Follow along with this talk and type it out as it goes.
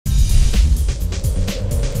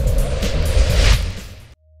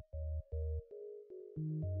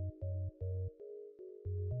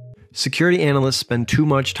Security analysts spend too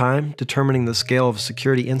much time determining the scale of a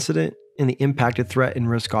security incident and the impacted threat and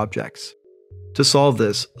risk objects. To solve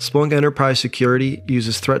this, Splunk Enterprise Security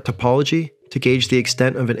uses threat topology to gauge the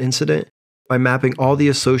extent of an incident by mapping all the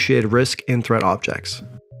associated risk and threat objects.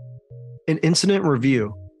 In Incident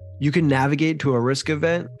Review, you can navigate to a risk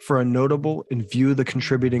event for a notable and view the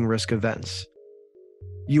contributing risk events.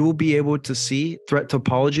 You will be able to see threat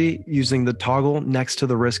topology using the toggle next to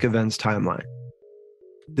the risk events timeline.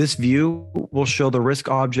 This view will show the risk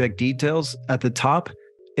object details at the top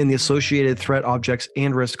and the associated threat objects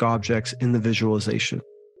and risk objects in the visualization.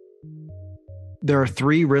 There are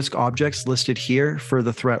 3 risk objects listed here for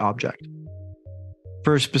the threat object.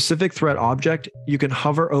 For a specific threat object, you can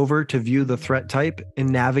hover over to view the threat type and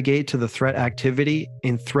navigate to the threat activity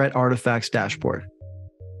and threat artifacts dashboard.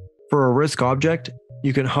 For a risk object,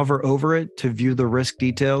 you can hover over it to view the risk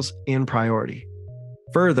details and priority.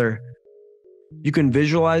 Further, you can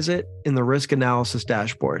visualize it in the risk analysis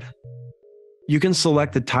dashboard. You can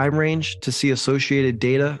select the time range to see associated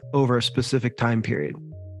data over a specific time period.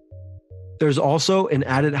 There's also an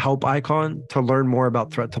added help icon to learn more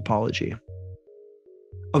about threat topology.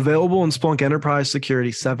 Available in Splunk Enterprise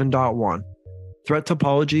Security 7.1, threat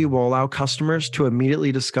topology will allow customers to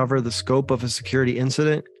immediately discover the scope of a security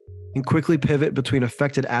incident and quickly pivot between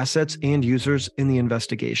affected assets and users in the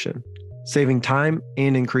investigation, saving time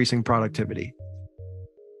and increasing productivity.